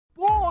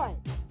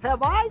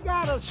have I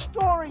got a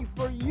story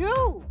for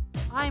you.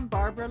 I'm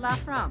Barbara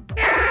LaFremme.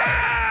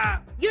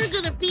 You're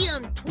gonna be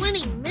on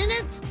 20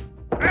 minutes?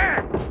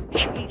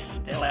 She's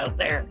still out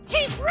there.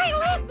 She's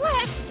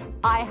relentless!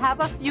 I have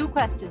a few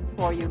questions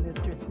for you,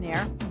 Mr.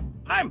 Sneer.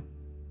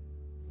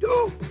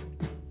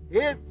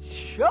 It's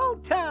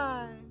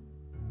showtime.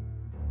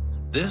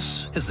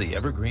 This is the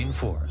Evergreen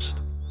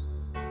Forest.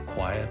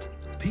 Quiet,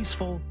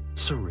 peaceful,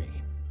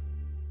 serene.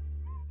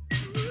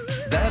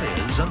 That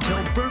is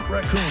until Bert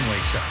Raccoon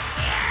wakes up.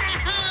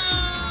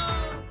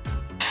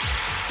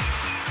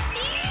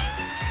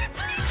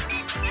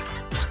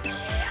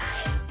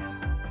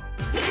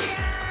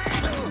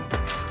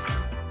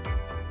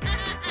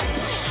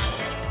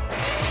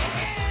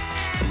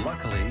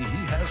 Luckily,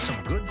 he has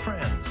some good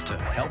friends to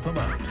help him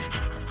out.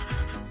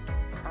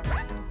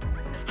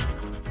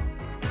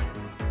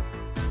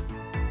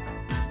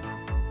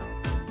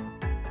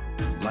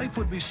 Life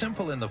would be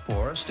simple in the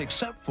forest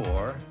except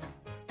for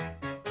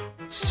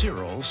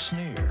Cyril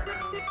Sneer.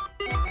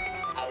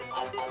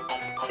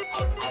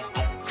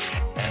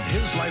 And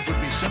his life would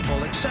be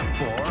simple except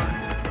for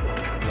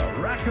the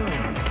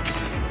Raccoons.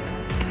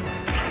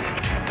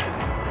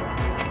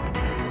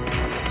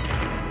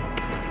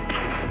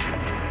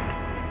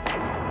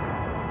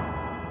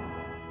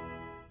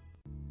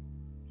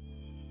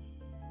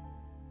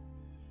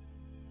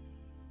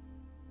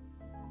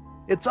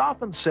 It's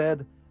often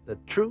said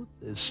that truth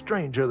is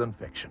stranger than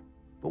fiction.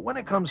 But when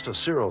it comes to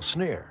Cyril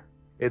Sneer,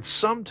 it's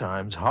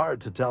sometimes hard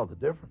to tell the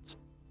difference.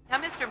 Now,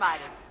 Mr.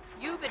 Midas,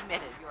 you've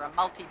admitted you're a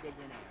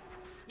multi-billionaire,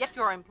 yet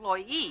your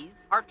employees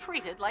are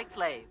treated like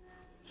slaves.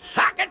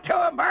 Sock it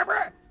to him,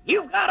 Barbara.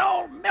 You've got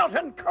old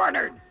Milton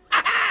cornered.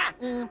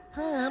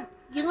 Pop,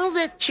 you know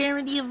that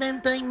charity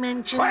event I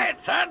mentioned?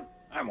 Quiet, son.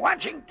 I'm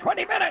watching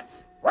 20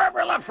 minutes.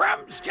 Barbara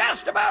LaFremme's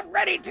just about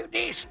ready to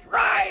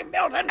destroy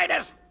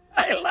Miltonitis.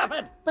 I love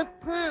it.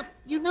 But, Pop,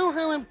 you know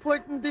how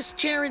important this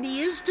charity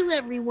is to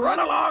everyone. Run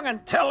along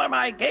and tell them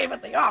I gave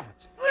it the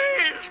office.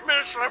 Please,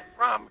 Miss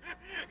LaFremme,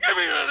 give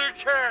me another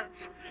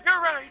chance. You're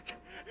right.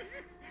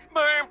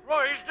 My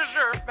employees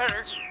deserve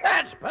better.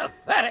 That's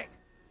pathetic.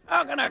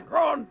 How can a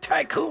grown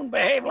tycoon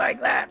behave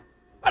like that?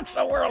 What's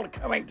the world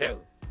coming to?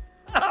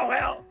 Oh,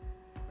 well,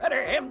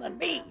 better him than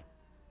me.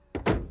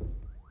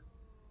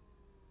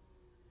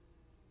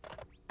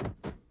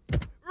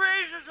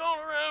 Raises all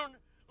around.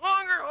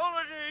 Longer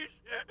holidays.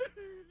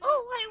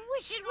 Oh, I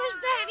wish it was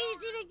that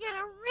easy to get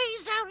a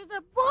raise out of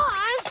the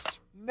boss.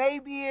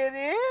 Maybe it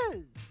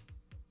is.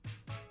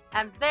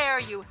 And there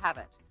you have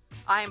it.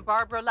 I'm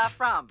Barbara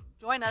LaFremme.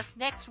 Join us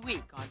next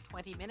week on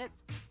 20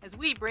 Minutes as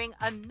we bring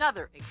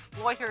another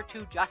exploiter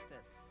to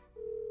justice.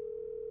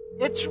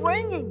 It's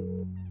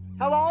ringing.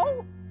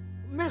 Hello?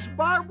 Miss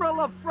Barbara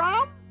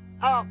LaFremme?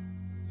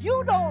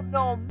 You don't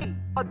know me,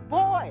 but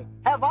boy,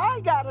 have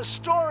I got a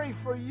story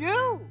for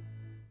you.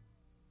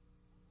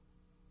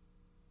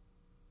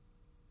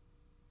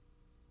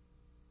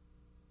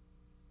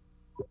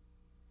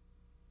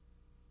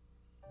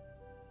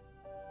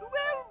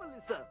 Well,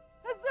 Melissa,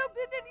 has there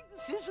been any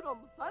decision on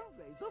the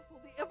fundraiser for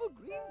the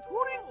Evergreen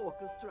Touring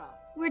Orchestra?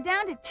 We're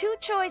down to two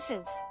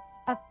choices,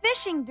 a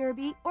fishing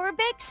derby or a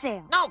bake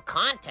sale. No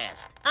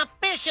contest. A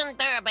fishing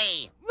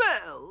derby.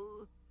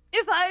 Well,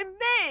 if I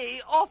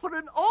may offer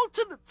an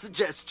alternate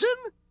suggestion,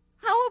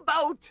 how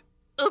about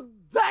a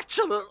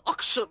bachelor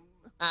auction?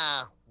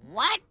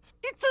 What?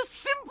 It's a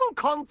simple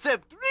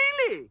concept,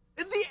 really.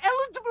 The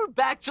eligible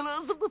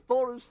bachelors of the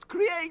forest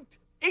create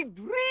a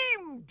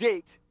dream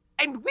date,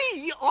 and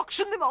we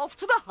auction them off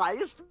to the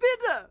highest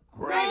bidder.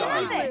 Great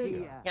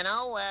idea. You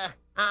know,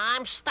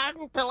 I'm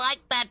starting to like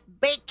that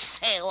bake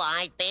sale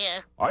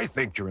idea. I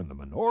think you're in the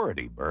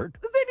minority, Bert.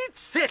 Then it's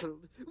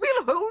settled.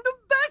 We'll hold a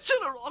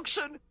bachelor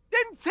auction.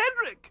 Then,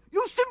 Cedric,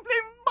 you simply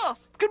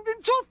must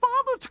convince your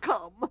father to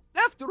come.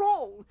 After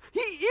all,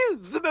 he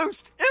is the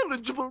most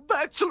eligible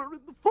bachelor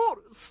in the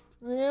forest.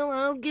 Well,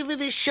 I'll give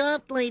it a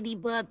shot, Lady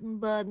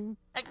Button.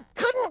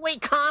 Couldn't we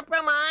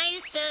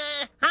compromise?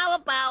 How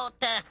about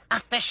a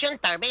fishing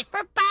derby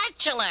for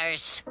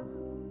bachelors?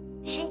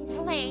 She's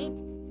late.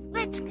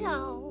 Let's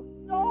go.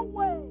 No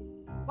way.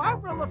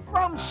 Barbara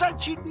LaFremme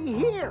said she'd be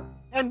here,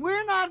 and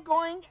we're not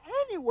going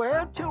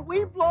anywhere till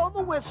we blow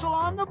the whistle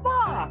on the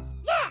boss.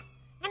 Yeah,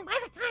 and by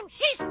the time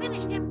she's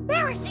finished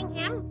embarrassing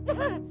him,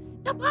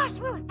 the boss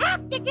will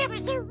have to give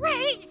us a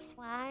raise.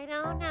 I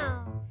don't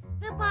know.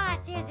 The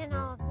boss isn't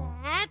all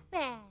that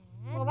bad.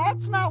 Well,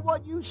 that's not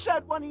what you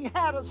said when he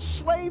had us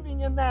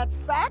slaving in that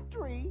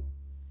factory.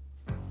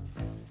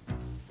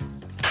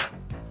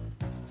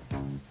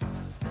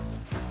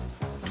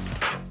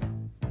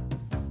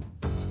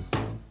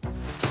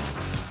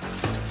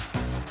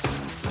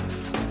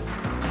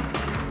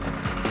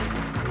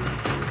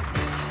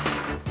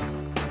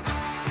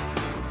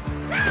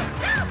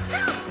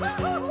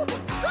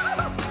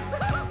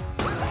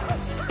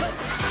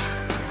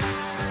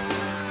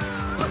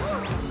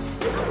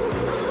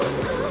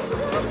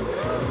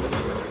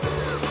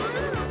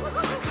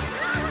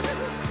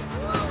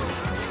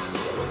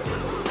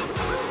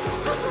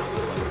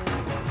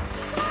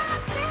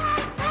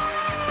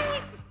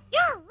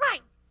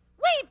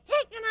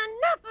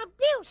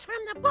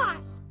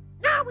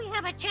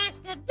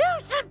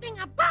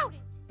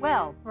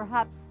 Well,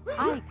 perhaps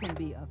I can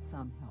be of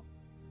some help.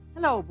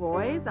 Hello,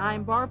 boys.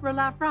 I'm Barbara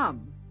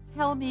Lafrum.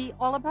 Tell me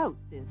all about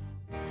this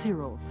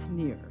Cyril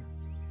Sneer.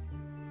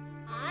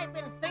 I've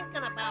been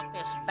thinking about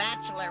this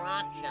bachelor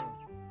auction.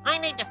 I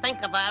need to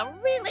think of a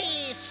really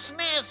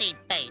snazzy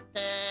date.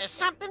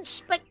 Something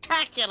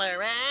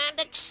spectacular and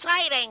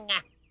exciting.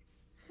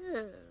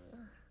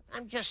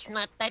 I'm just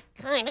not that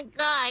kind of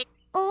guy.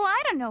 Oh,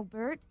 I don't know,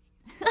 Bert.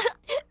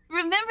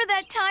 Remember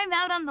that time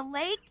out on the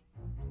lake?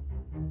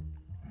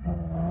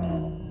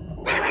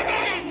 There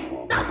it is!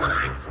 The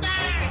monster!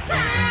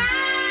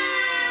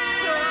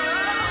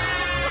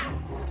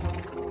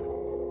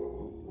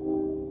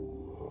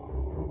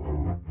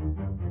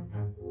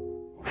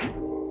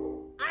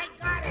 I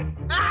got it!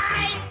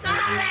 I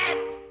got it!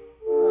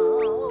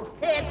 Oh,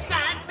 it's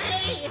got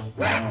me!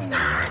 It's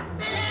got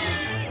me!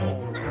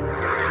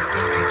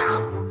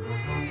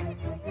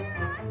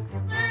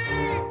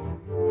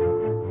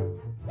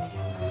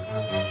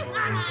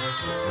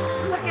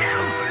 Look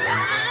out!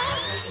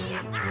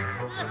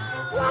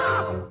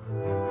 Wow!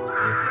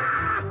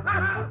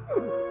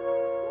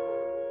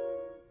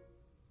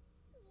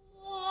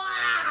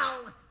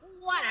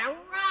 What a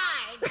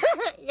ride!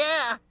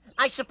 Yeah,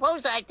 I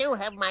suppose I do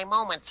have my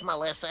moments,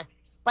 Melissa.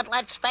 But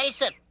let's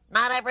face it,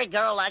 not every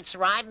girl likes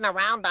riding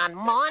around on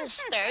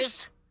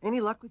monsters. Any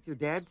luck with your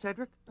dad,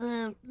 Cedric?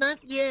 Not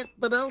yet,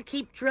 but I'll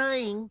keep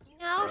trying.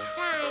 No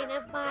sign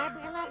of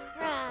Barbara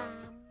Lafrum.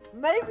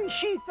 Maybe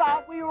she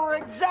thought we were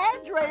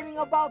exaggerating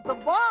about the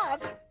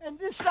boss and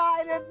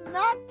decided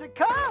not to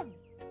come.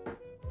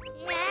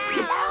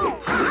 Yeah.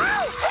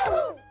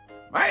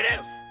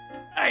 Midas,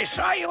 I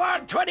saw you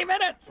on 20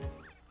 Minutes.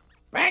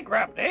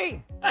 Bankrupt, eh?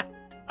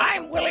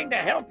 I'm willing to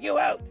help you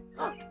out.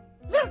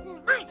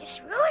 Milton Midas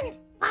ruined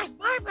by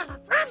Barbara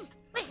Lafrum,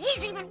 but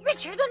he's even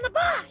richer than the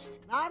boss.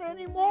 Not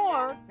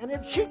anymore. And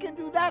if she can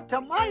do that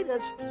to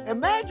Midas,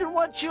 imagine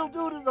what she'll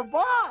do to the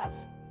boss.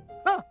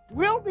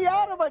 We'll be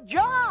out of a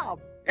job.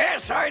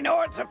 Yes, I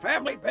know it's a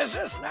family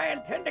business, and I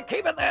intend to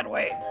keep it that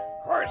way.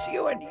 Of course,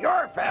 you and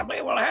your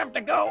family will have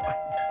to go.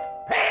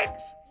 Pigs!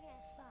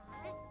 Yes,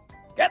 boss.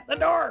 Get the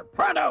door,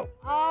 pronto.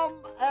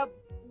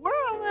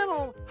 We're a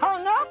little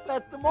hung up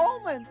at the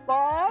moment,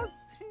 boss.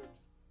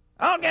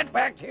 I'll get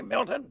back to you,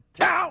 Milton.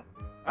 Ciao.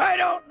 I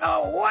don't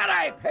know what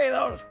I pay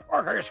those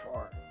porkers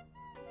for.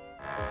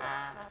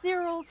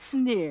 Cyril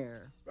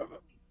Sneer.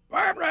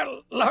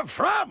 Barbara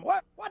Lafrum,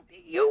 what do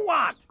you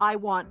want? I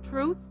want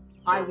truth,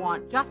 I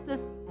want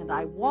justice, and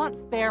I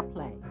want fair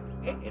play.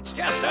 It's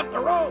just up the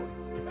road.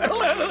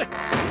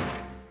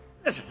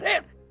 This is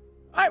it.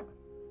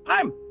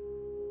 I'm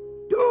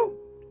doomed.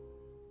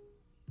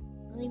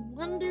 I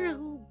wonder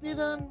who bid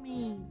on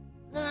me.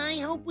 I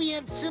hope we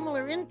have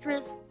similar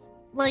interests,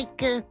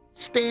 like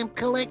stamp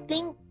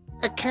collecting,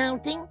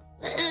 accounting,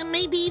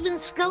 maybe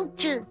even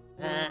sculpture.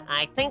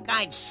 I think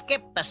I'd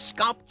skip the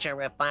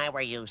sculpture if I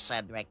were you,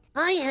 Cedric.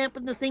 I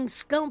happen to think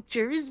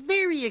sculpture is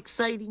very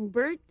exciting,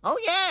 Bert. Oh,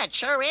 yeah, it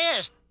sure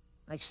is.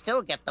 I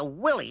still get the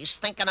willies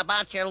thinking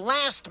about your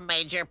last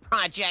major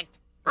project.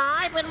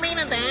 I've been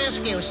meaning to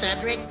ask you,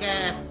 Cedric,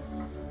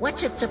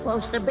 what's it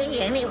supposed to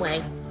be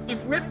anyway? It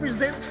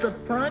represents the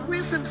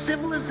progress of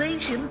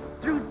civilization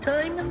through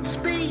time and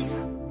space.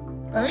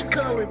 I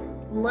call it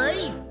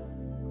life.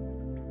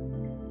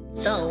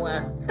 So,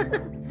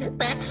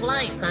 that's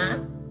life, huh?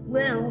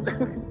 Well,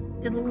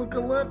 it'll look a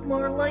lot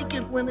more like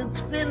it when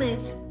it's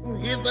finished.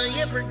 If I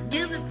ever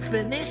get it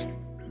finished,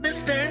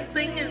 this darn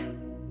thing is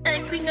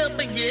acting up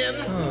again.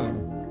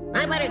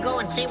 I better go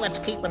and see what's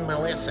keeping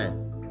Melissa.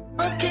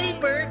 Okay,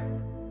 Bert.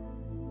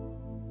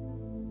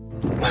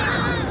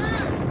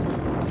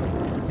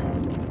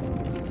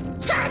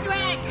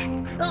 Cedric!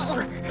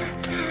 Oh,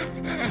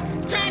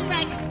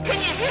 Cedric, can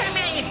you hear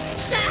me?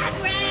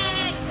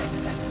 Cedric!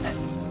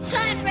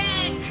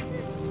 Cedric!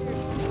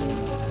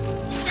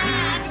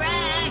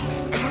 Cedric!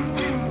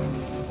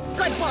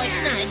 Good boy,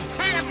 Snake.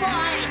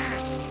 Attaboy!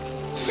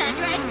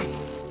 Cedric!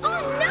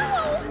 Oh, no!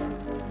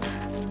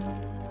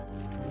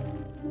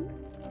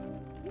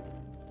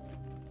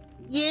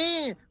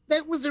 Yeah,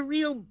 that was a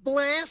real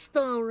blast,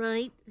 all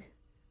right.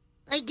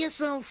 I guess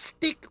I'll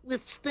stick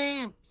with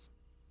stamps.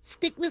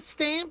 Stick with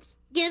stamps?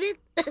 Get it?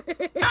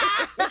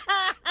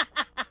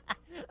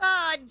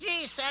 Oh,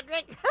 gee,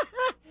 Cedric.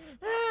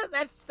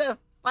 That's the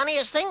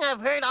funniest thing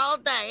I've heard all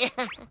day.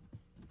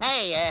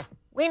 Hey,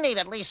 we need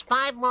at least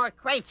 5 more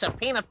crates of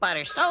peanut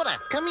butter soda.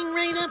 Coming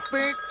right up,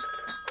 Bert.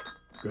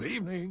 Good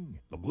evening,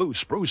 the Blue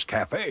Spruce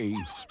Cafe.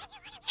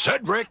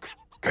 Cedric,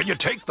 can you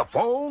take the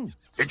phone?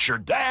 It's your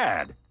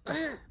dad.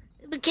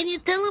 Can you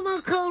tell him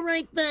I'll call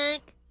right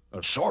back?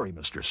 Sorry,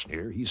 Mr.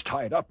 Sneer. He's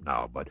tied up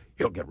now, but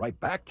he'll get right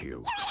back to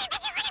you.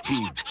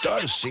 He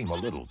does seem a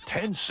little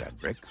tense,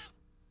 Cedric.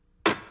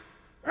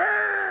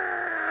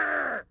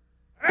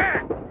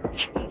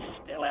 She's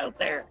still out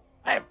there.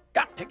 I've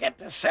got to get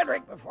to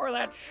Cedric before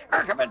that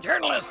shark of a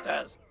journalist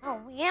does. Oh,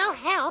 we'll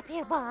help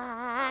you,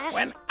 boss.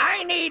 When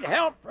I need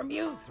help from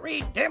you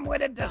 3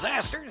 dim-witted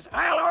disasters,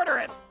 I'll order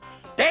it.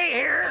 Stay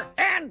here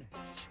and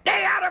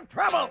stay out of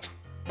trouble.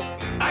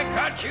 I I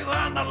caught you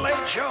on the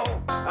Late Show.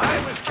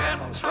 I was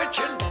channel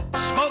switching,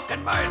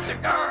 smoking my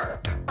cigar.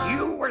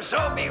 You were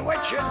so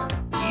bewitching,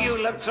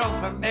 you looked so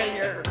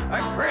familiar.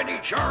 I'm pretty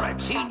sure I've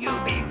seen you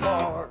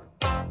before.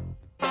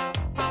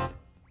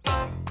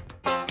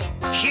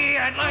 Gee,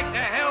 I'd like to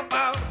help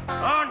out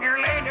on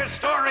your latest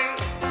story,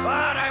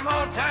 but I'm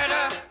all tied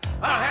up.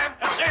 I'll have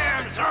to say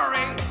I'm sorry.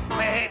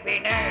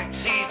 Maybe next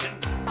season,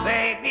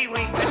 maybe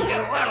we could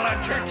do a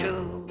lunch or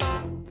two.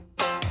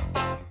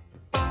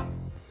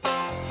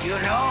 You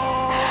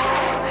know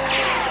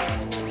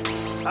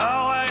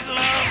how I'd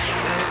love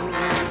to.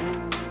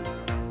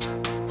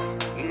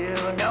 You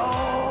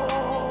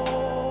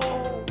know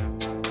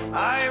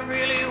I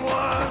really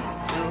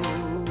want to.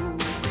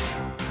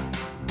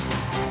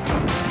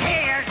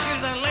 Here's to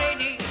the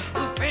lady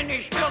who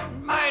finished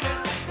Milton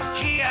Midas.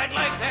 Gee, I'd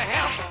like to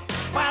help,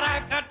 but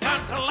I've got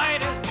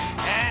tonsillitis,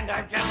 and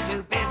I'm just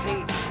too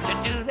busy to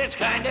do this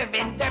kind of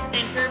in-depth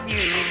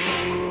interview.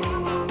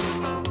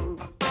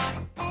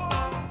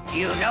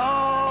 You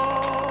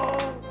know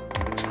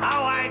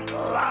how I'd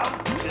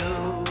love to.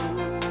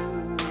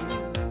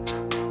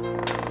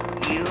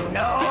 You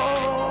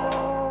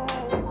know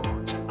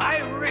I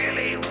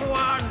really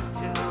want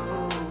to.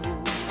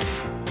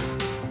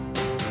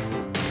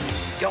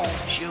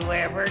 Don't you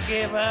ever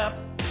give up.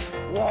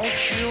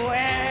 Won't you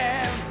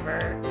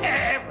ever,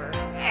 ever,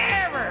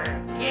 ever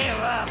give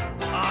up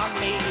on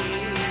me.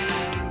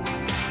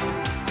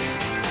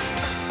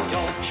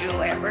 Don't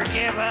you ever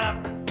give up.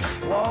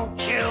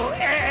 Won't you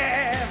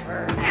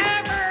ever,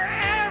 ever,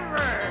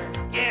 ever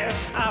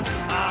give up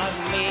on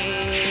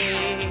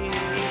me?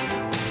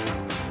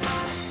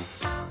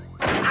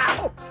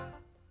 Ow!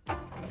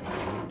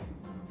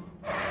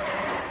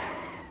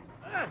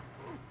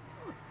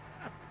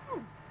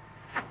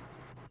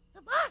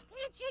 The boss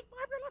can't shake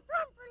Barbara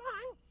LaFront for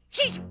long.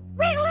 She's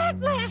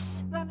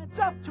relentless. Then it's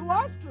up to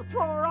us to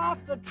throw her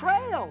off the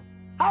trail.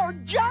 Our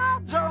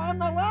jobs are on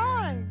the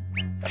line.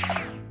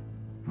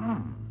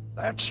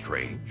 That's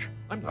strange.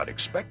 I'm not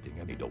expecting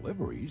any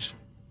deliveries.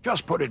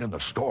 Just put it in the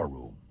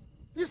storeroom.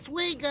 This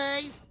way,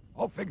 guys.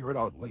 I'll figure it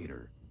out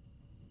later.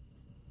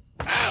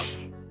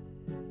 Ouch!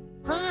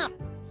 Pop.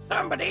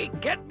 Somebody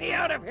get me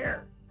out of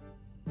here.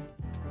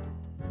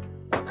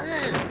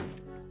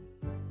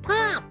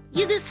 Pop,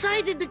 you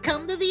decided to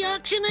come to the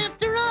auction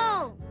after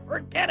all.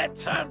 Forget it,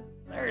 son.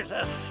 There's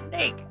a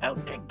snake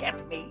out to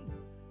get me.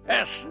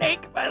 A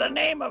snake by the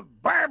name of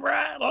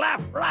Barbara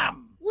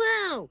LaFront.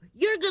 Wow,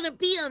 you're gonna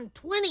be on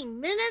 20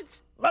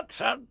 minutes? Look,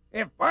 son,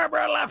 if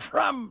Barbara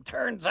LaFront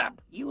turns up,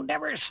 you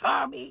never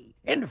saw me.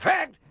 In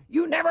fact,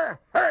 you never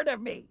heard of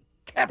me.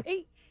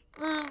 Cappy?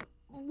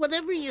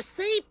 Whatever you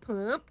say,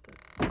 Pop.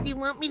 Do you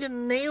want me to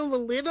nail the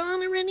lid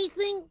on or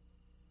anything?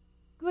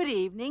 Good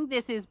evening.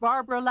 This is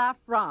Barbara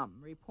LaFront,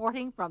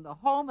 reporting from the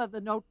home of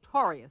the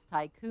notorious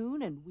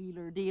tycoon and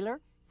wheeler dealer,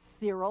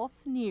 Cyril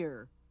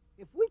Sneer.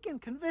 If we can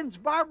convince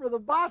Barbara the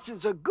boss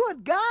is a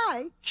good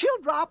guy,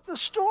 she'll drop the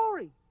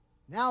story.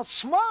 Now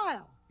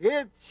smile.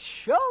 It's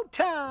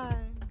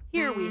showtime.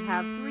 Here we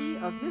have 3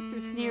 of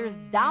Mr. Sneer's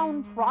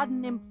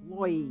downtrodden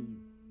employees.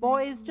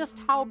 Boys, just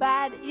how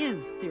bad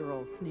is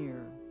Cyril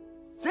Sneer?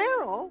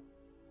 Cyril?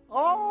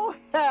 Oh,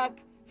 heck.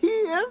 He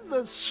is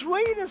the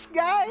sweetest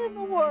guy in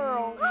the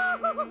world.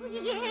 Oh,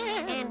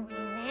 yes. And we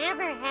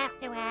never have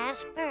to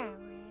ask for a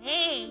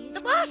raise.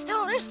 The boss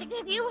told us to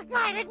give you a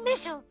guided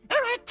missile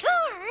or a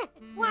tour.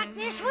 Walk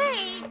this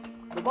way.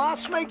 The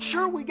boss makes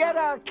sure we get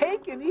our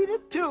cake and eat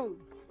it too.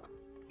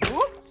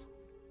 Whoops.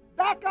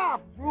 Back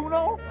off,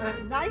 Bruno.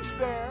 Nice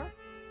bear.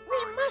 We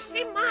must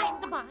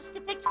remind the boss to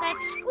fix that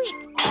squeak.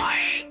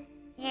 Oi!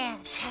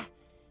 Yes,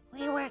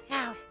 we work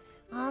out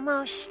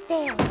almost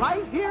there.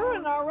 Right here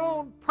in our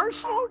own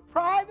personal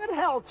private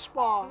health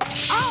spa.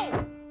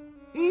 Ow!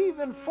 He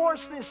even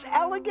forced this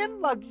elegant,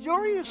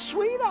 luxurious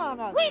suite on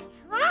us. We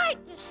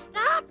tried to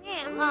stop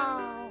him.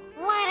 Oh,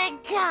 what a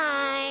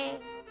guy.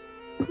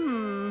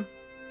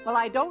 Well,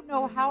 I don't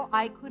know how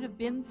I could have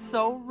been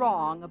so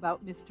wrong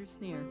about Mr.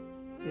 Sneer.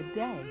 Good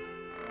day.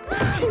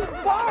 She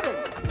bought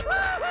it.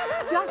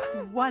 Just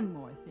one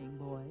more thing,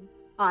 boys.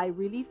 I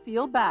really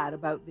feel bad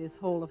about this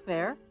whole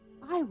affair.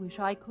 I wish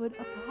I could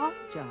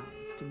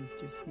apologize to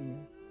Mr. Sneer.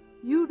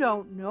 You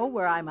don't know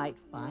where I might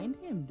find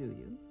him, do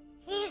you?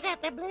 He's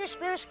at the Blue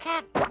Spruce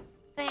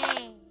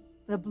Cafe.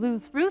 The Blue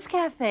Spruce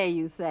Cafe,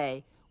 you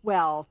say?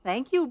 Well,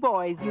 thank you,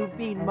 boys. You've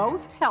been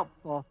most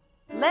helpful.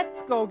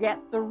 Let's go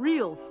get the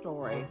real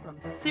story from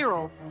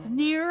Cyril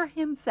Sneer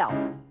himself.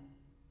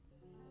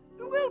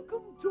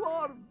 Welcome to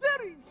our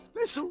very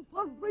special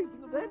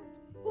fundraising event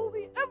for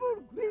the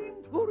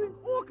Evergreen Touring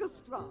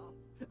Orchestra.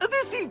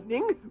 This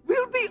evening,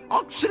 we'll be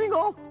auctioning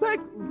off that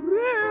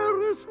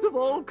rarest of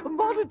all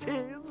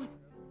commodities,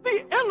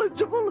 the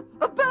eligible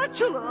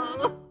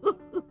bachelor.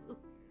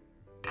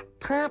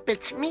 Pop,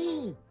 it's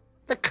me.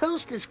 The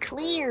coast is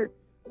clear.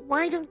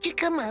 Why don't you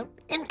come out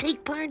and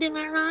take part in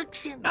our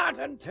auction? Not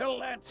until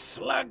that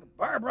slug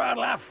Barbara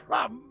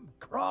LaFront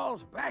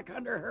crawls back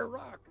under her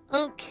rock.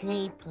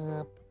 Okay,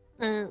 Pop.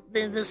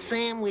 There's a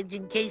sandwich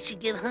in case you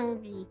get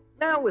hungry.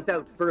 Now,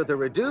 without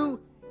further ado,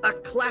 a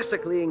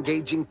classically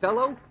engaging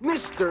fellow,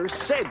 Mr.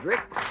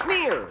 Cedric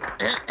Sneer.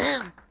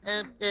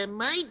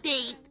 My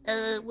date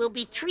will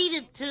be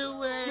treated to.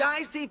 Yeah,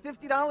 I see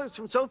 $50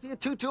 from Sophia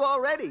Tutu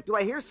already. Do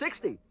I hear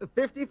 60?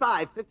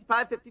 55,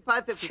 55,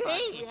 55, 55.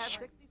 Jeez,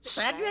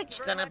 Cedric's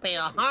gonna be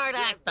a hard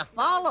act to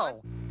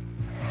follow.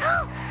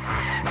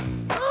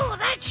 Oh,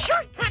 that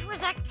shortcut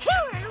was a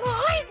killer,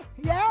 Lloyd!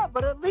 Yeah,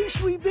 but at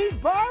least we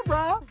beat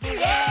Barbara.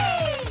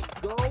 Yay!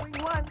 Going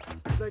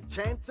once, the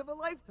chance of a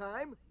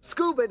lifetime.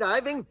 Scuba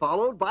diving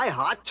followed by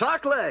hot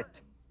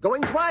chocolate.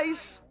 Going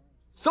twice,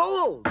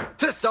 sold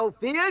to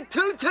Sophia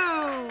Tutu.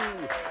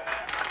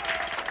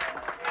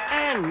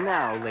 And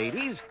now,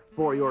 ladies,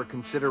 for your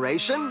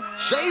consideration,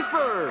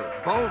 Schaefer,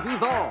 bon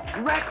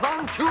vivant,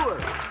 raconteur,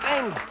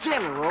 and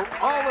general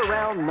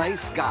all-around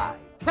nice guy.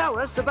 Tell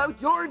us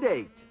about your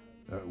date.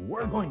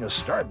 We're going to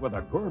start with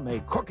a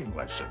gourmet cooking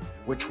lesson,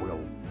 which we'll,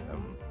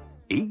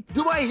 eat.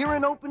 Do I hear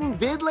an opening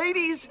bid,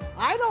 ladies?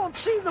 I don't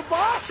see the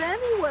boss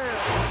anywhere.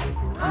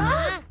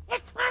 Huh?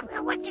 It's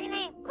Barbara. What's her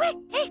name? Quick,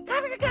 take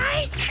cover,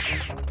 guys!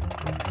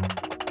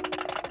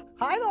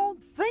 I don't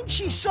think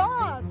she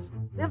saw us.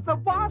 If the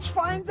boss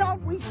finds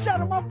out we set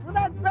him up for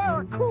that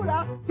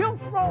barracuda, he'll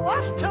throw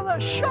us to the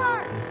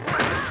sharks.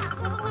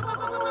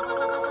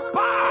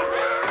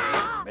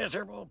 Boss!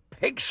 Miserable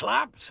pig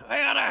slops.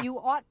 You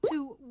ought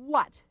to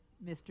what,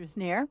 Mr.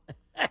 Sneer?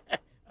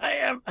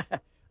 I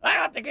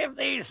ought to give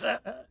these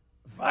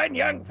fine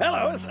young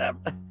fellows a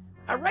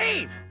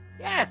raise.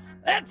 Yes,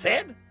 that's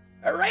it.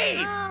 A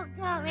raise. Oh,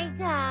 golly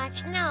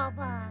gosh, no,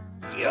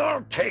 boss.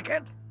 You'll take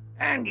it,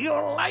 and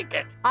you'll like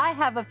it. I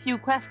have a few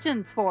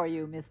questions for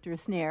you, Mr.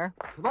 Sneer.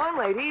 Come on,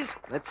 ladies.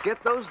 Let's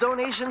get those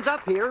donations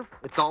up here.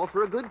 It's all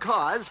for a good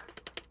cause.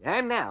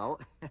 And now,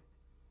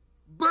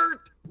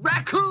 Bert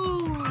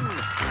Raccoon!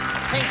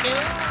 Thank you.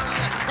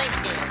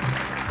 Thank you.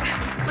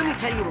 Let me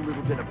tell you a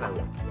little bit about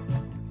him.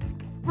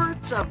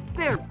 Bert's a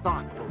very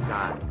thoughtful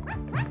guy.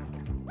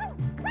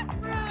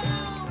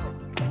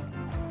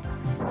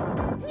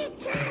 He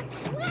can't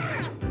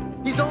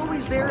swim! He's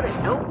always there to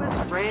help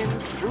his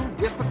friends through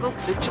difficult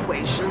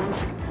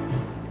situations.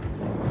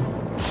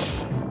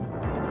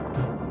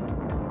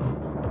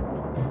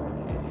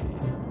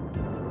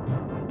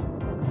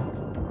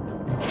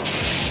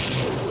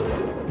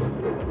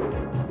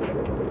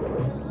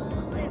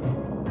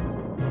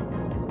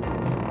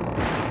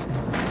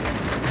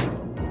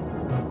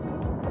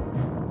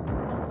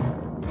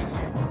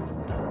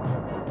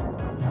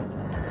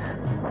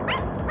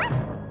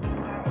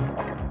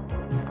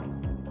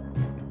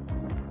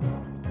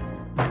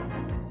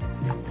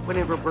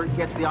 Whenever Bert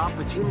gets the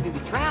opportunity to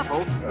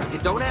travel, you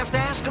don't have to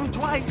ask him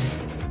twice.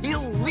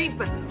 He'll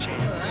leap at the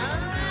chance.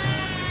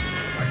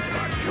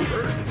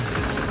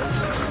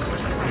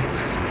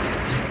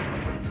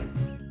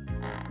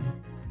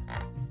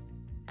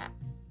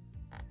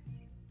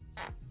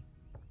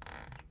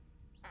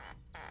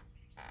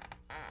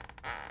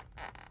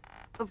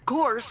 Of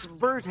course,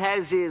 Bert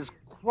has his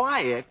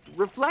quiet,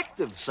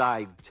 reflective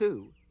side,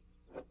 too.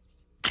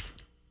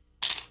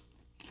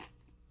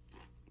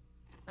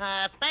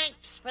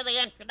 Thanks for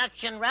the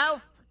introduction,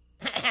 Ralph.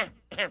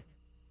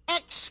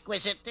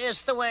 Exquisite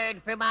is the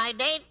word for my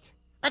date.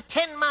 A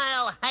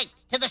 10-mile hike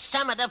to the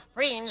summit of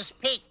Freen's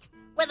Peak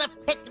with a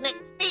picnic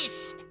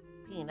feast.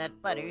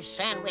 Peanut butter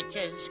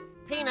sandwiches,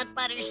 peanut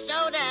butter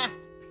soda,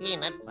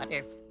 peanut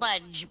butter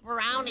fudge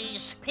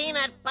brownies,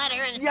 peanut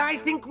butter and... Yeah, I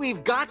think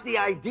we've got the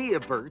idea,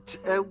 Bert.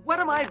 What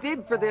am I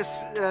bid for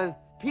this,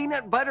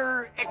 peanut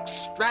butter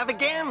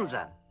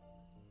extravaganza?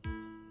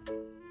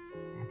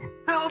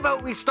 How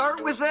about we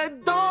start with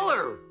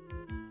 $1?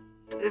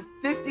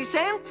 50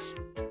 cents?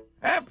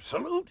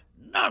 Absolute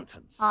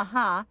nonsense.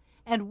 Uh-huh.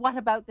 And what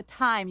about the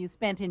time you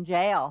spent in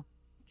jail?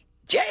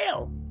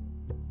 Jail?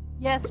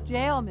 Yes,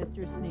 jail,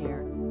 Mr.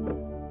 Sneer.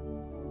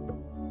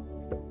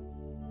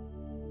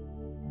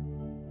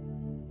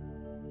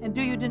 And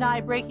do you deny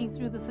breaking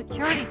through the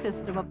security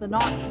system of the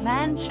Knox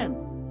mansion?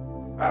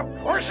 Of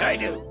course I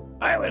do.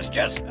 I was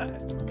just,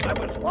 I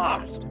was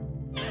lost.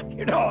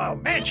 You know how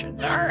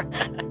mansions are.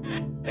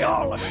 They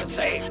all look the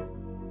same.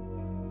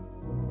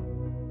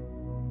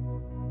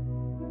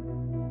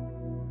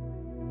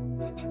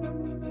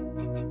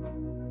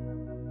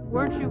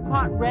 Weren't you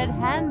caught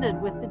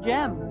red-handed with the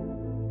gem?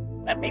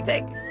 Let me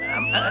think.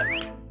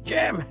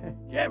 Gem.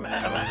 Gem.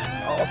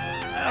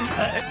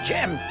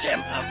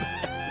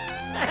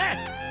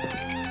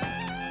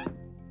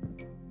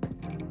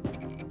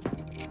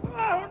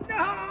 Oh,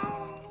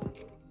 no!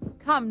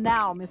 Come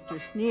now, Mr.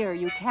 Sneer.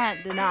 You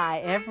can't deny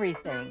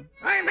everything.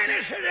 I'm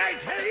innocent, I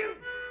tell you.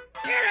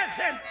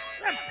 Innocent!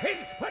 The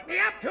pigs put me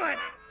up to it.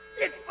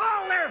 It's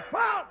all their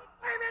fault.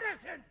 I'm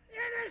innocent.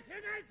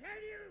 Innocent, I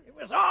tell you. It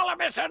was all a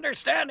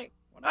misunderstanding.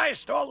 When I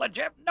stole the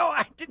gem, no,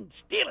 I didn't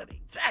steal it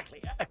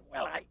exactly.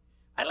 Well, I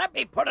let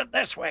me put it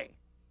this way.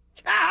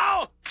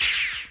 Ciao!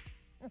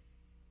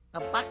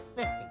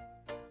 $1.50.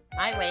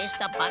 I raised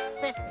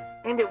 $1.50.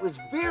 And it was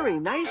very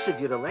nice of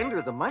you to lend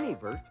her the money,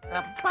 Bert.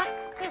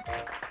 $1.50.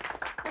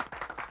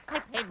 I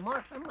paid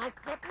more for my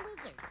pet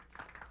lizard.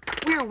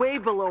 We're way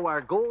below our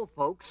goal,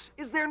 folks.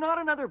 Is there not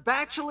another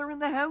bachelor in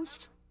the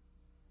house?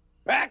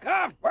 Back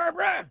off,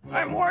 Barbara.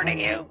 I'm warning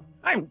you.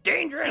 I'm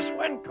dangerous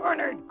when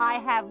cornered. I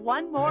have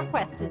one more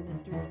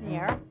question, Mr.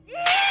 Sneer.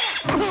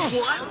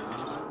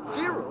 What?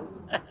 Cyril?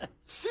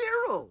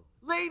 Cyril!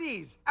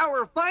 Ladies,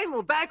 our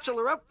final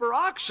bachelor up for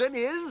auction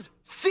is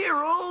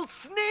Cyril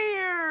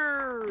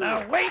Sneer!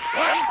 Now wait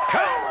one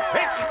cold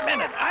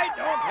minute. I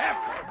don't have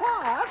to.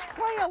 Boss,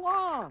 play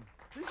along.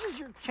 This is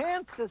your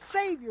chance to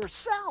save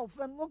yourself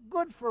and look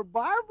good for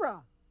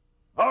Barbara.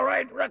 All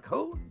right,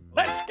 Raccoon.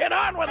 Let's get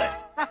on with it.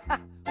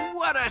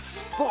 What a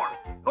sport!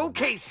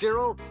 Okay,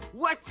 Cyril,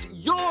 what's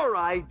your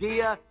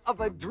idea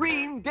of a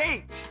dream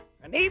date?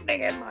 An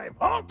evening in my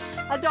vault?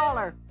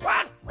 $1.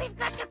 What? We've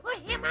got to put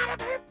him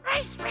out of her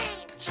price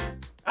range.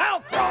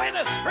 I'll throw in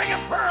a string of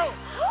pearls.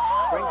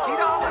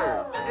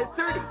 $20.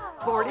 30,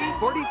 40,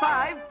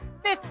 45.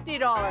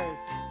 $50.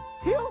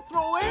 He'll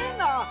throw in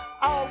a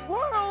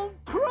world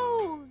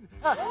cruise.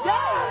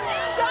 That's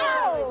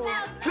so!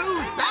 2,000,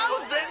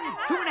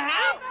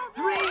 2.5,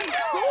 3,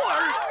 4,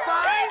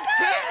 5,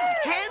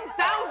 10.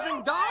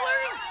 $10,000?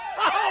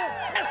 Oh!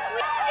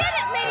 We did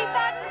it, Lady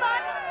Button.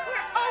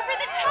 We're over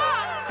the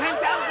top.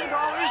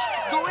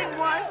 $10,000 going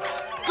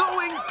once,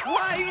 going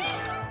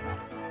twice.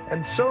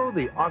 And so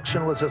the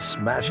auction was a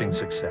smashing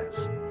success,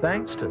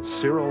 thanks to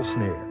Cyril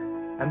Sneer.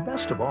 And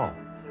best of all,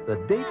 the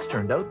dates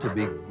turned out to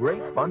be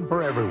great fun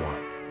for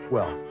everyone.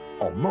 Well,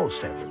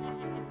 almost everyone.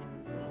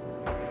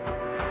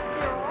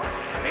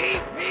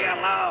 Leave me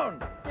alone.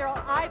 Cyril,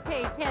 I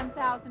paid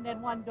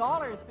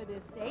 $10,001 for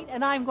this date,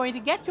 and I'm going to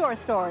get your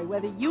story,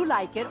 whether you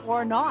like it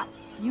or not.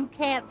 You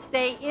can't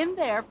stay in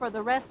there for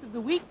the rest of the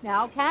week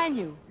now, can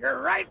you?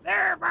 You're right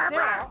there,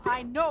 Barbara. Cyril,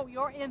 I know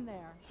you're in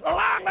there. So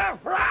long, the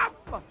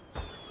frop.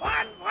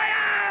 Bon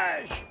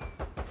voyage.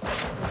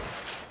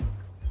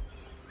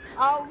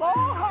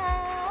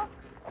 Aloha!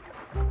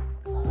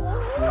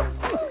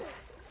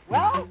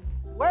 Well,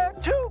 where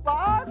to,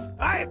 boss?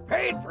 I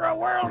paid for a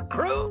world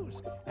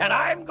cruise, and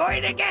I'm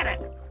going to get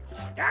it.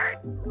 Start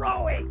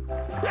rowing.